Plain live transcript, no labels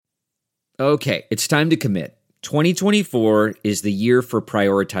Okay, it's time to commit. 2024 is the year for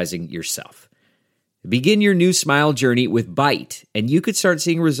prioritizing yourself. Begin your new smile journey with Byte, and you could start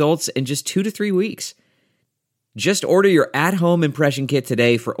seeing results in just 2 to 3 weeks. Just order your at-home impression kit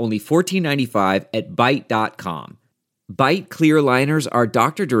today for only $14.95 at Byte.com. Byte clear liners are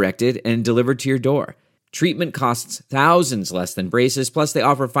doctor-directed and delivered to your door. Treatment costs thousands less than braces, plus they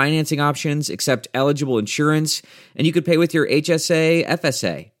offer financing options, accept eligible insurance, and you could pay with your HSA,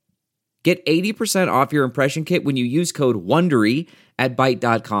 FSA. Get 80% off your impression kit when you use code WONDERY at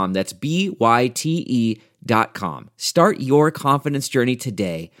Byte.com. That's BYTE.com. Start your confidence journey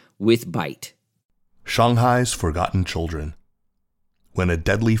today with Byte. Shanghai's Forgotten Children. When a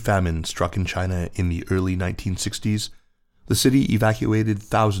deadly famine struck in China in the early 1960s, the city evacuated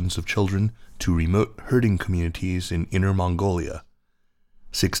thousands of children to remote herding communities in Inner Mongolia.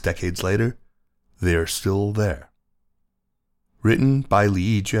 6 decades later, they are still there. Written by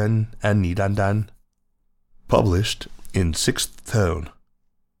Li Yijuan and Ni Dandan. Published in 6th tone.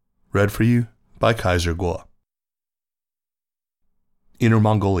 Read for you by Kaiser Kuo. Inner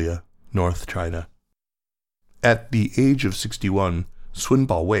Mongolia, North China. At the age of 61, Sun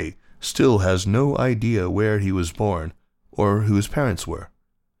Baowei still has no idea where he was born or who his parents were.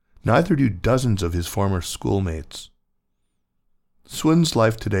 Neither do dozens of his former schoolmates. Sun's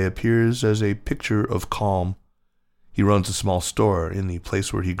life today appears as a picture of calm. He runs a small store in the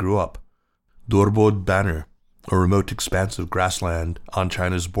place where he grew up, Dorbod Banner, a remote expanse of grassland on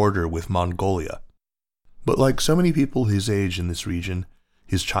China's border with Mongolia. But like so many people his age in this region,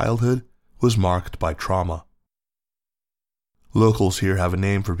 his childhood was marked by trauma. Locals here have a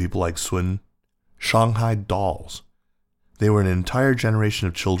name for people like Sun: Shanghai Dolls. They were an entire generation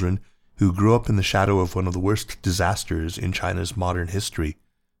of children who grew up in the shadow of one of the worst disasters in China's modern history,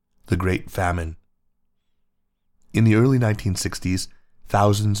 the Great Famine. In the early 1960s,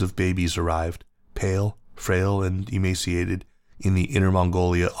 thousands of babies arrived, pale, frail, and emaciated, in the Inner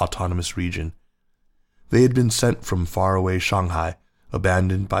Mongolia Autonomous Region. They had been sent from faraway Shanghai,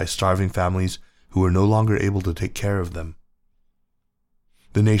 abandoned by starving families who were no longer able to take care of them.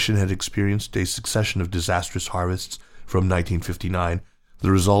 The nation had experienced a succession of disastrous harvests from 1959,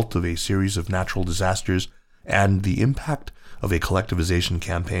 the result of a series of natural disasters and the impact of a collectivization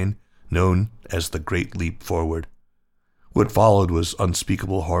campaign known as the Great Leap Forward. What followed was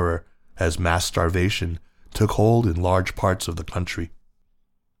unspeakable horror as mass starvation took hold in large parts of the country.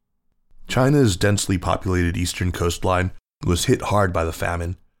 China's densely populated eastern coastline was hit hard by the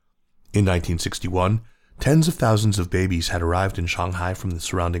famine. In 1961, tens of thousands of babies had arrived in Shanghai from the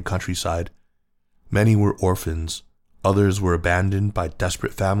surrounding countryside. Many were orphans. Others were abandoned by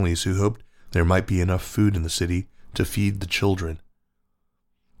desperate families who hoped there might be enough food in the city to feed the children.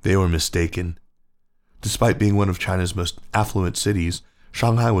 They were mistaken. Despite being one of China's most affluent cities,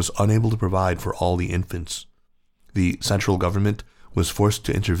 Shanghai was unable to provide for all the infants. The central government was forced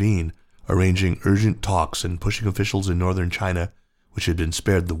to intervene, arranging urgent talks and pushing officials in northern China, which had been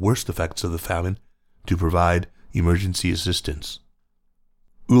spared the worst effects of the famine, to provide emergency assistance.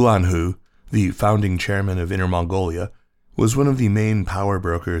 Ulanhu, the founding chairman of Inner Mongolia, was one of the main power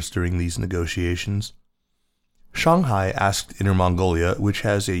brokers during these negotiations. Shanghai asked Inner Mongolia, which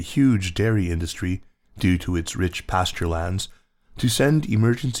has a huge dairy industry due to its rich pasture lands, to send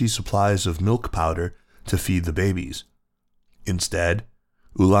emergency supplies of milk powder to feed the babies. Instead,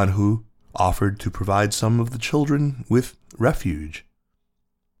 Ulanhu offered to provide some of the children with refuge.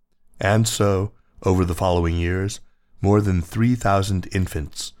 And so, over the following years, more than 3,000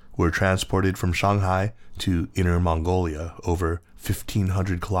 infants were transported from Shanghai to Inner Mongolia, over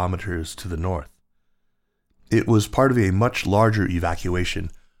 1,500 kilometers to the north. It was part of a much larger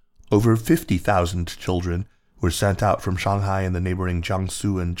evacuation. Over 50,000 children were sent out from Shanghai and the neighboring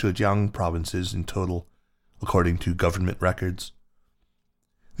Jiangsu and Zhejiang provinces in total, according to government records.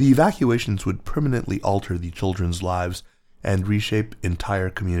 The evacuations would permanently alter the children's lives and reshape entire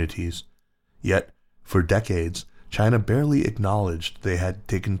communities. Yet, for decades, China barely acknowledged they had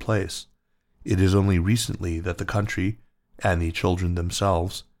taken place. It is only recently that the country, and the children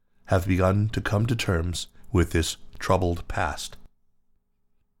themselves, have begun to come to terms with this troubled past.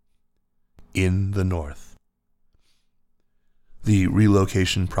 In the north. The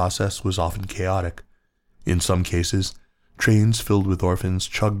relocation process was often chaotic. In some cases, trains filled with orphans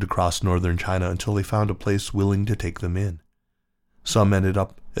chugged across northern China until they found a place willing to take them in. Some ended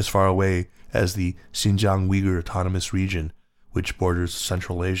up as far away as the Xinjiang Uyghur Autonomous Region, which borders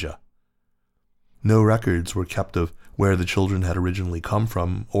Central Asia. No records were kept of where the children had originally come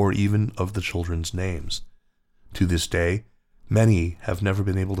from, or even of the children's names. To this day, many have never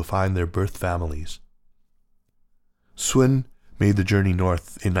been able to find their birth families. Sun made the journey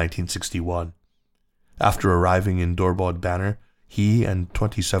north in 1961. After arriving in Dorbod Banner, he and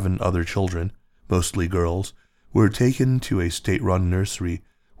 27 other children, mostly girls, were taken to a state-run nursery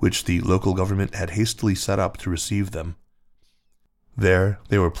which the local government had hastily set up to receive them. There,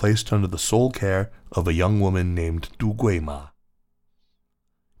 they were placed under the sole care of a young woman named Du Guima.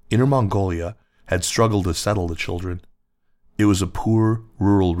 Inner Mongolia had struggled to settle the children. It was a poor,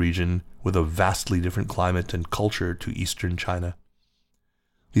 rural region with a vastly different climate and culture to eastern China.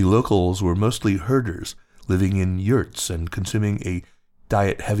 The locals were mostly herders, living in yurts and consuming a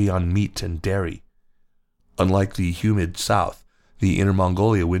diet heavy on meat and dairy. Unlike the humid south, the Inner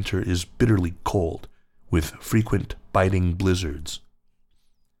Mongolia winter is bitterly cold, with frequent biting blizzards.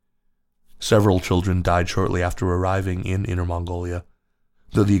 Several children died shortly after arriving in Inner Mongolia.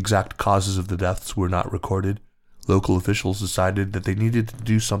 Though the exact causes of the deaths were not recorded, local officials decided that they needed to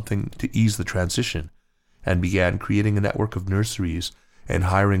do something to ease the transition, and began creating a network of nurseries and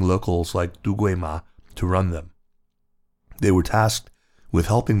hiring locals like Du Guima to run them. They were tasked with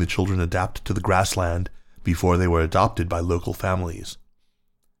helping the children adapt to the grassland before they were adopted by local families.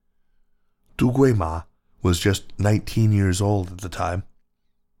 Du Guima was just 19 years old at the time.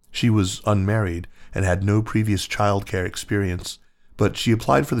 She was unmarried and had no previous childcare experience, but she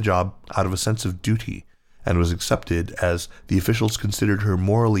applied for the job out of a sense of duty and was accepted as the officials considered her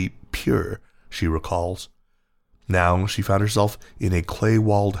morally pure, she recalls. Now she found herself in a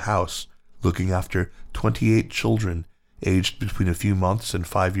clay-walled house, looking after 28 children aged between a few months and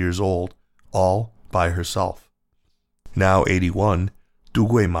 5 years old, all by herself. Now 81, Du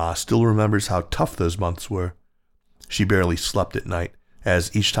Guima still remembers how tough those months were. She barely slept at night,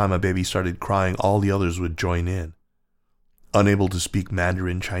 as each time a baby started crying, all the others would join in. Unable to speak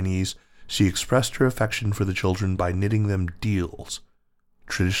Mandarin Chinese, she expressed her affection for the children by knitting them deals,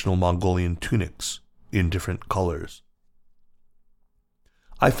 traditional Mongolian tunics in different colors.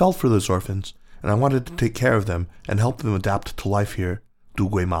 I felt for those orphans, and I wanted to take care of them and help them adapt to life here, Du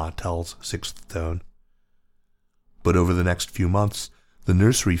Guima tells Sixth Tone. But over the next few months, the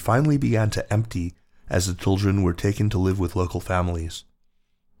nursery finally began to empty as the children were taken to live with local families.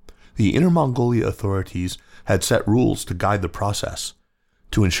 The Inner Mongolia authorities had set rules to guide the process.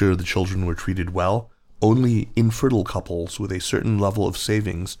 To ensure the children were treated well, only infertile couples with a certain level of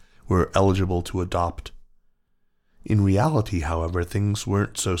savings were eligible to adopt. In reality, however, things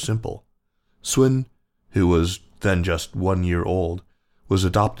weren't so simple. Sun, who was then just 1 year old, was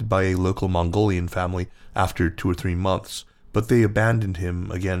adopted by a local Mongolian family after 2 or 3 months, but they abandoned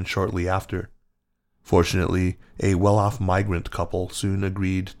him again shortly after. Fortunately, a well-off migrant couple soon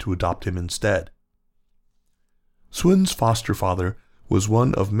agreed to adopt him instead. Sun's foster father was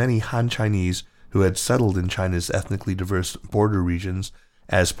one of many Han Chinese who had settled in China's ethnically diverse border regions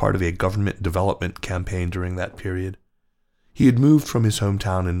as part of a government development campaign during that period. He had moved from his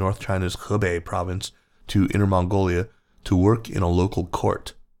hometown in North China's Hebei province to Inner Mongolia to work in a local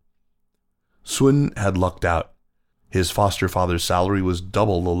court. Sun had lucked out. His foster father's salary was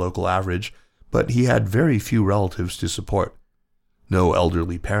double the local average, but he had very few relatives to support. No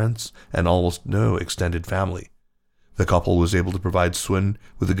elderly parents and almost no extended family. The couple was able to provide Sun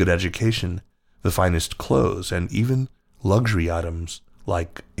with a good education, the finest clothes, and even luxury items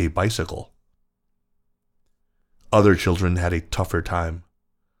like a bicycle. Other children had a tougher time.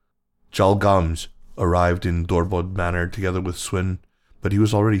 Jalgams arrived in Dorbod Manor together with Sun, but he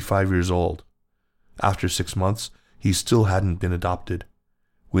was already 5 years old. After 6 months, he still hadn't been adopted.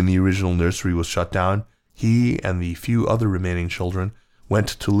 When the original nursery was shut down, he and the few other remaining children went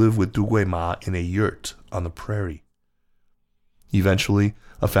to live with Du Guima in a yurt on the prairie. Eventually,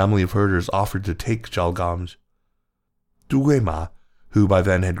 a family of herders offered to take Jalgams. Du Guima, who by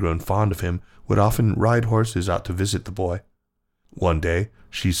then had grown fond of him, would often ride horses out to visit the boy. One day,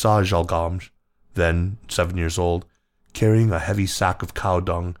 she saw Jalgams, then 7 years old, carrying a heavy sack of cow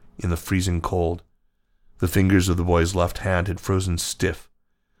dung in the freezing cold. The fingers of the boy's left hand had frozen stiff,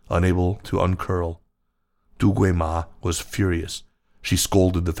 unable to uncurl. Du Guima was furious. She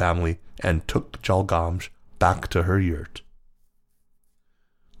scolded the family and took Jalgams back to her yurt.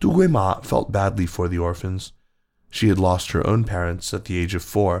 Du Guima felt badly for the orphans. She had lost her own parents at the age of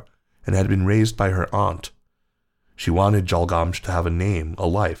 4 and had been raised by her aunt. She wanted Jalgams to have a name, a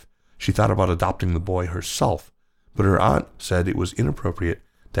life. She thought about adopting the boy herself, but her aunt said it was inappropriate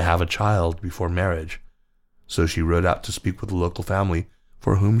to have a child before marriage. So she rode out to speak with the local family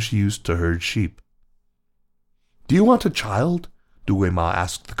for whom she used to herd sheep. "Do you want a child?" Du Guima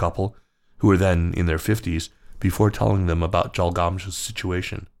asked the couple, who were then in their 50s, before telling them about Jalgams'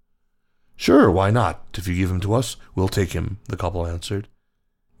 situation. "Sure, why not? If you give him to us, we'll take him," the couple answered.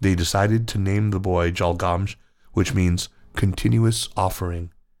 They decided to name the boy Jalgams, which means continuous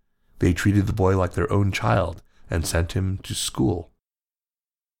offering. They treated the boy like their own child and sent him to school.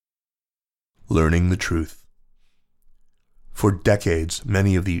 Learning the truth. For decades,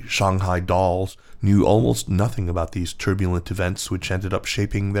 many of the Shanghai dolls knew almost nothing about these turbulent events which ended up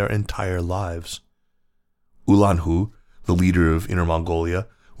shaping their entire lives. Ulanhu, the leader of Inner Mongolia,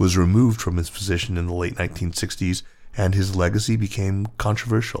 was removed from his position in the late 1960s, and his legacy became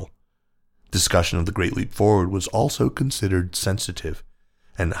controversial. Discussion of the Great Leap Forward was also considered sensitive,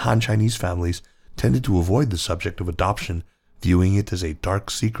 and Han Chinese families tended to avoid the subject of adoption, viewing it as a dark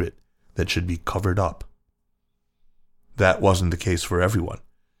secret that should be covered up. That wasn't the case for everyone.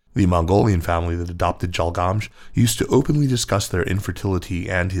 The Mongolian family that adopted Jalgamsh used to openly discuss their infertility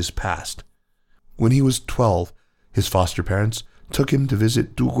and his past. When he was 12, his foster parents took him to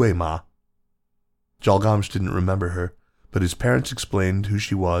visit Dugui Ma. Jalgamsh didn't remember her, but his parents explained who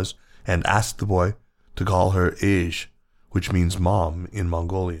she was and asked the boy to call her Ij, which means mom in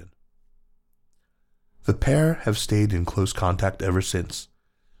Mongolian. The pair have stayed in close contact ever since.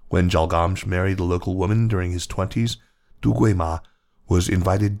 When Jalgamsh married a local woman during his 20s, Dugui Ma was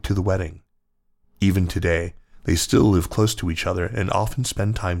invited to the wedding. Even today, they still live close to each other and often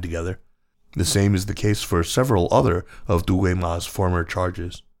spend time together. The same is the case for several other of Dugui Ma's former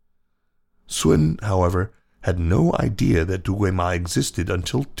charges. Sun, however, had no idea that Dugui Ma existed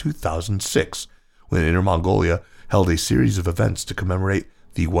until 2006, when Inner Mongolia held a series of events to commemorate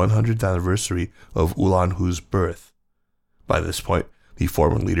the 100th anniversary of Ulanhu's birth. By this point, the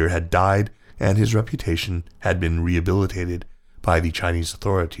former leader had died, and his reputation had been rehabilitated by the Chinese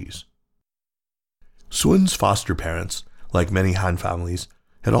authorities. Sun's foster parents, like many Han families,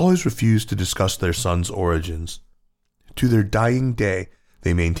 had always refused to discuss their son's origins. To their dying day,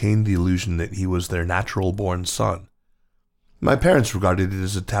 they maintained the illusion that he was their natural-born son. My parents regarded it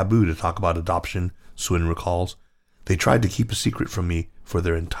as a taboo to talk about adoption, Sun recalls. They tried to keep a secret from me for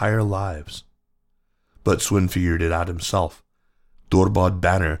their entire lives. But Sun figured it out himself. Dorbod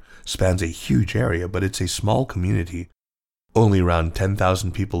Banner spans a huge area, but it's a small community. Only around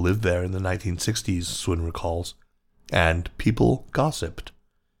 10,000 people lived there in the 1960s, Sun recalls, and people gossiped.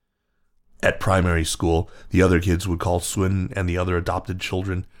 At primary school, the other kids would call Sun and the other adopted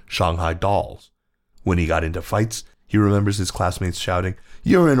children Shanghai dolls. When he got into fights, he remembers his classmates shouting,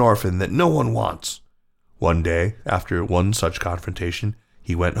 "You're an orphan that no one wants." One day, after one such confrontation,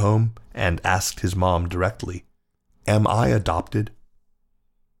 he went home and asked his mom directly, "Am I adopted?"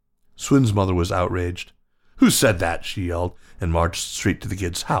 Sun's mother was outraged. "Who said that?" she yelled, and marched straight to the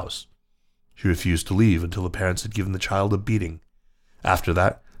kid's house. She refused to leave until the parents had given the child a beating. After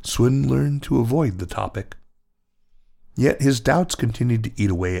that, Sun learned to avoid the topic. Yet his doubts continued to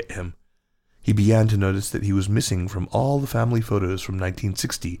eat away at him. He began to notice that he was missing from all the family photos from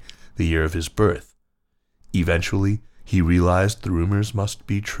 1960, the year of his birth. Eventually, he realized the rumors must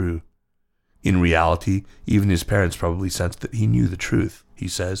be true. In reality, even his parents probably sensed that he knew the truth, he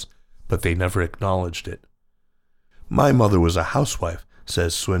says, but they never acknowledged it. "My mother was a housewife,"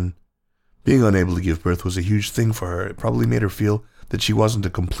 says Sun. "Being unable to give birth was a huge thing for her. It probably made her feel that she wasn't a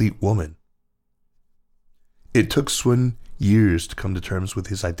complete woman." It took Sun years to come to terms with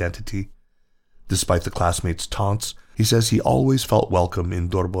his identity. Despite the classmates' taunts, he says he always felt welcome in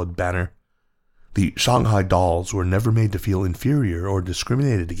Dorbod Banner. The Shanghai dolls were never made to feel inferior or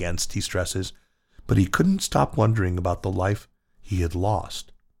discriminated against, he stresses, but he couldn't stop wondering about the life he had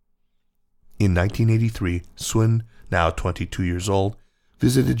lost. In 1983, Sun, now 22 years old,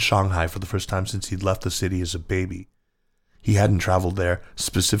 visited Shanghai for the first time since he'd left the city as a baby. He hadn't traveled there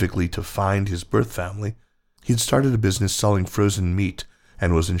specifically to find his birth family. He'd started a business selling frozen meat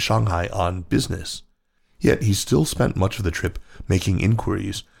and was in Shanghai on business. Yet he still spent much of the trip making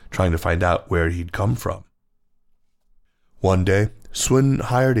inquiries, trying to find out where he'd come from. One day, Sun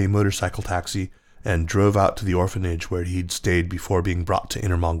hired a motorcycle taxi and drove out to the orphanage where he'd stayed before being brought to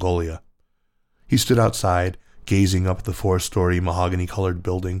Inner Mongolia. He stood outside, gazing up at the 4-story mahogany-colored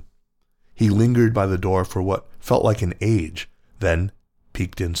building. He lingered by the door for what felt like an age, then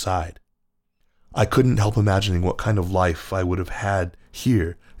peeked inside. "I couldn't help imagining what kind of life I would have had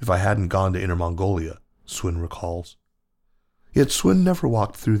here if I hadn't gone to Inner Mongolia," Sun recalls. Yet Sun never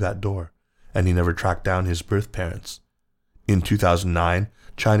walked through that door, and he never tracked down his birth parents. In 2009,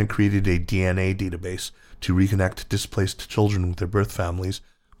 China created a DNA database to reconnect displaced children with their birth families,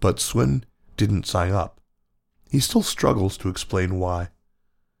 but Sun didn't sign up. He still struggles to explain why.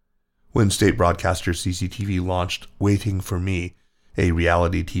 When state broadcaster CCTV launched Waiting for Me, a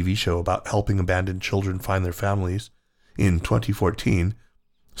reality TV show about helping abandoned children find their families, in 2014,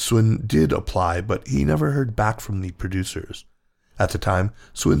 Sun did apply, but he never heard back from the producers. At the time,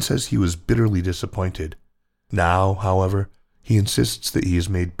 Sun says he was bitterly disappointed. Now, however, he insists that he has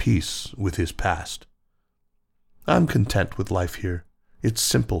made peace with his past. "I'm content with life here. It's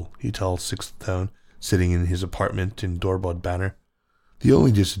simple," he tells Sixth Tone, sitting in his apartment in Dorbod Banner. "The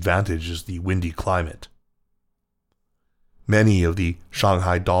only disadvantage is the windy climate." Many of the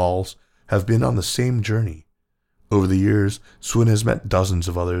Shanghai dolls have been on the same journey. Over the years, Sun has met dozens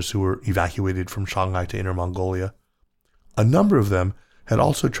of others who were evacuated from Shanghai to Inner Mongolia. A number of them had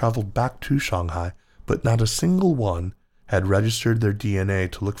also traveled back to Shanghai, but not a single one had registered their DNA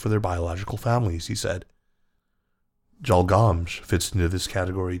to look for their biological families, he said. Jalgamsh fits into this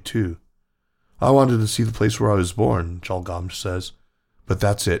category too. "I wanted to see the place where I was born," Jalgamsh says, "but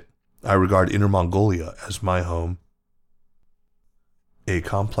that's it. I regard Inner Mongolia as my home." A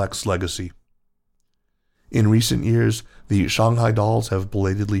complex legacy. In recent years, the Shanghai dolls have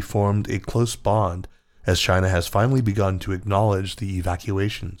belatedly formed a close bond as China has finally begun to acknowledge the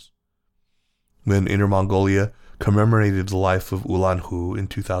evacuations. When Inner Mongolia commemorated the life of Ulanhu in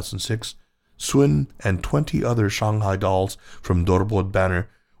 2006, Sun and 20 other Shanghai dolls from Dorbod Banner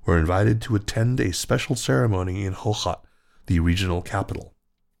were invited to attend a special ceremony in Hohhot, the regional capital.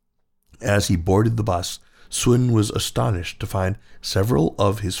 As he boarded the bus, Sun was astonished to find several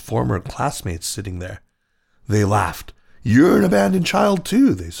of his former classmates sitting there. They laughed. "You're an abandoned child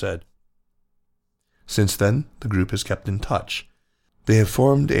too," they said. Since then, the group has kept in touch. They have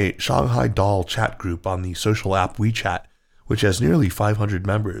formed a Shanghai doll chat group on the social app WeChat, which has nearly 500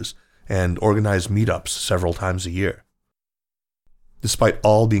 members, and organize meetups several times a year. Despite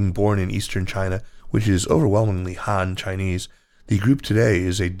all being born in eastern China, which is overwhelmingly Han Chinese, the group today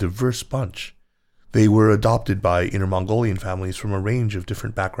is a diverse bunch. They were adopted by Inner Mongolian families from a range of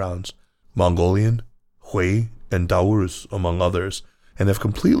different backgrounds, Mongolian, Hui, and Daurs, among others, and have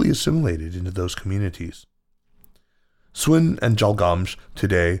completely assimilated into those communities. Sun and Jalgamsh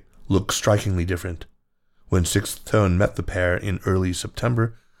today look strikingly different. When Sixth Tone met the pair in early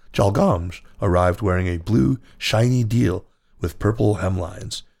September, Jalgamsh arrived wearing a blue, shiny deal with purple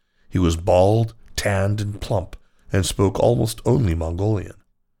hemlines. He was bald, tanned, and plump, and spoke almost only Mongolian.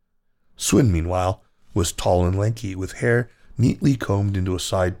 Sun, meanwhile, was tall and lanky, with hair neatly combed into a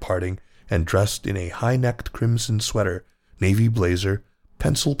side parting and dressed in a high-necked crimson sweater, navy blazer,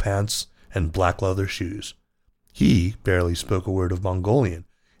 pencil pants, and black leather shoes. He barely spoke a word of Mongolian,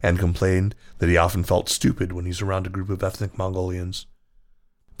 and complained that he often felt stupid when he's around a group of ethnic Mongolians.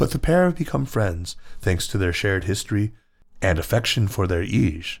 But the pair have become friends thanks to their shared history and affection for their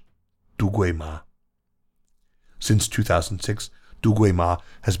Ij, Dugui Ma. Since 2006, Dugui Ma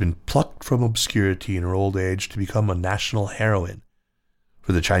has been plucked from obscurity in her old age to become a national heroine.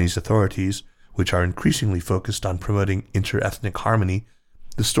 For the Chinese authorities, which are increasingly focused on promoting inter-ethnic harmony,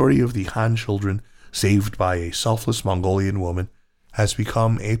 the story of the Han children saved by a selfless Mongolian woman has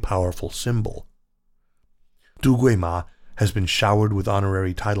become a powerful symbol. Dugui Ma has been showered with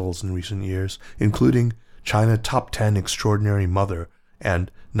honorary titles in recent years, including China Top 10 Extraordinary Mother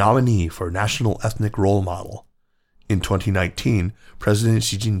and nominee for National Ethnic Role Model. In 2019, President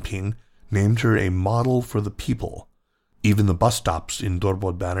Xi Jinping named her a model for the people. Even the bus stops in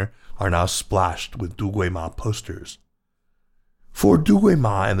Dorbod Banner are now splashed with Dugui Ma posters. For Dugui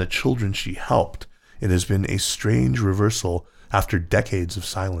Ma and the children she helped, it has been a strange reversal after decades of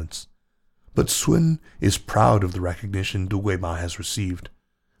silence. But Sun is proud of the recognition Dugui Ma has received.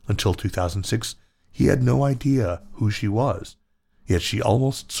 Until 2006, he had no idea who she was, yet she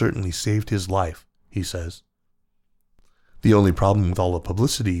almost certainly saved his life, he says. The only problem with all the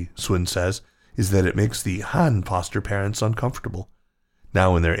publicity, Sun says, is that it makes the Han foster parents uncomfortable.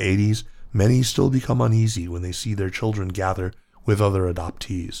 Now in their 80s, many still become uneasy when they see their children gather with other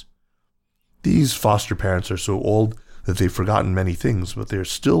adoptees. These foster parents are so old that they've forgotten many things, but they're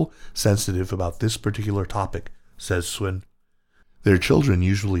still sensitive about this particular topic, says Sun. Their children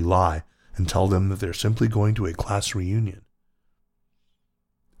usually lie and tell them that they're simply going to a class reunion.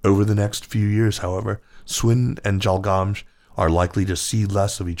 Over the next few years, however, Sun and Jalgamsh are likely to see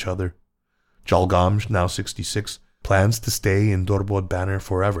less of each other. Jalgamsh, now 66, plans to stay in Dorbod Banner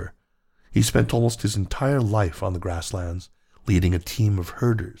forever. He spent almost his entire life on the grasslands, leading a team of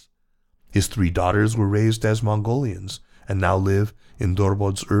herders. His 3 daughters were raised as Mongolians and now live in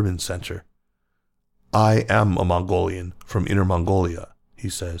Dorbod's urban center. "I am a Mongolian from Inner Mongolia," he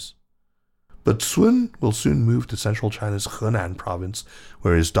says. But Sun will soon move to central China's Henan province,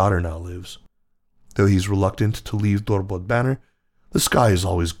 where his daughter now lives. Though he's reluctant to leave Dorbod Banner, "The sky is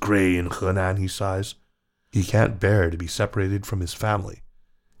always gray in Henan," he sighs. He can't bear to be separated from his family,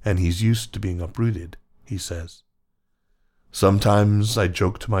 and he's used to being uprooted, he says. "Sometimes I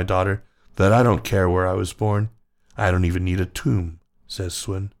joke to my daughter that I don't care where I was born. I don't even need a tomb," says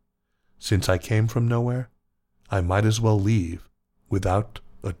Sun. "Since I came from nowhere, I might as well leave without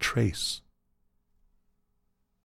a trace.